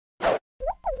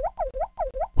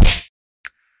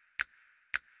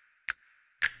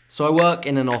So I work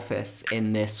in an office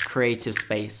in this creative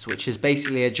space, which is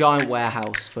basically a giant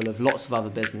warehouse full of lots of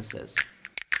other businesses.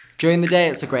 During the day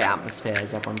it's a great atmosphere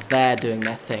as everyone's there doing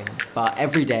their thing, but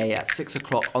every day at 6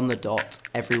 o'clock on the dot,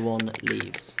 everyone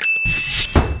leaves.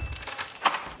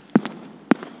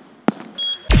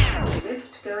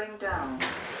 Lift going down.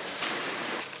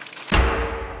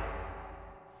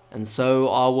 And so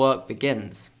our work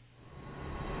begins.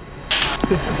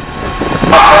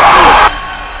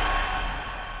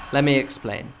 Let me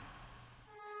explain.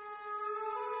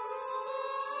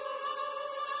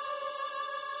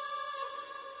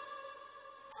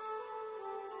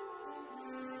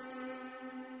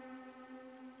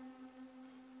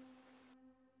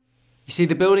 You see,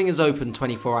 the building is open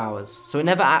 24 hours, so it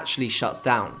never actually shuts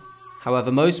down. However,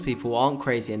 most people aren't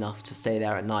crazy enough to stay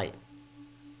there at night.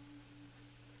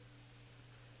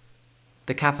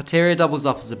 The cafeteria doubles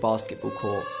up as a basketball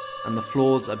court, and the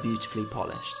floors are beautifully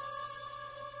polished.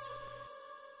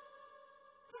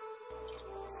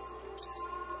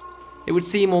 It would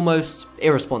seem almost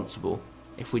irresponsible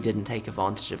if we didn't take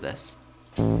advantage of this.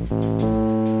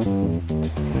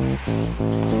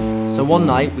 So one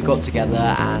night we got together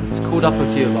and called up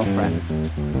a few of our friends.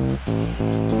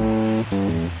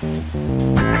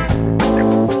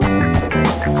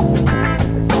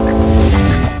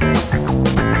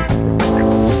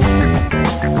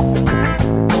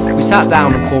 We sat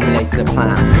down and formulated a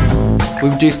plan. We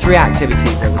would do 3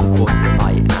 activities over the course of the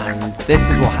night, and this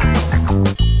is what happened.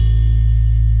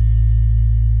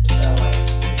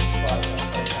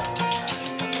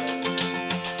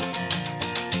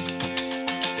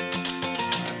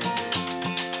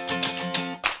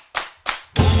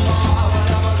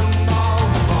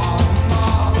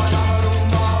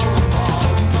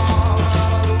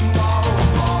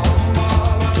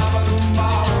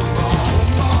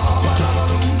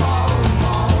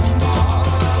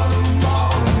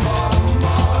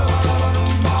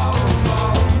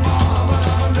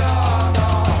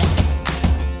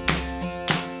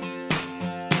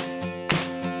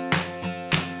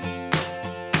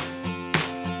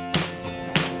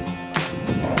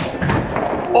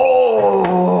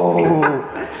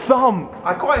 Thump!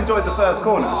 I quite enjoyed the first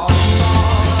corner.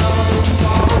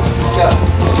 Yeah.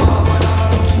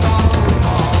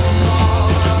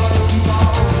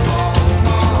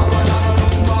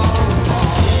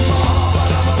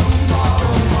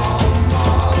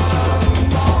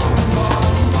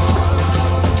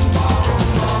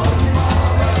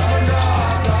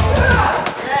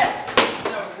 Yes!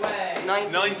 No way!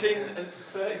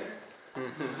 1933.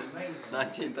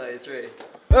 1933.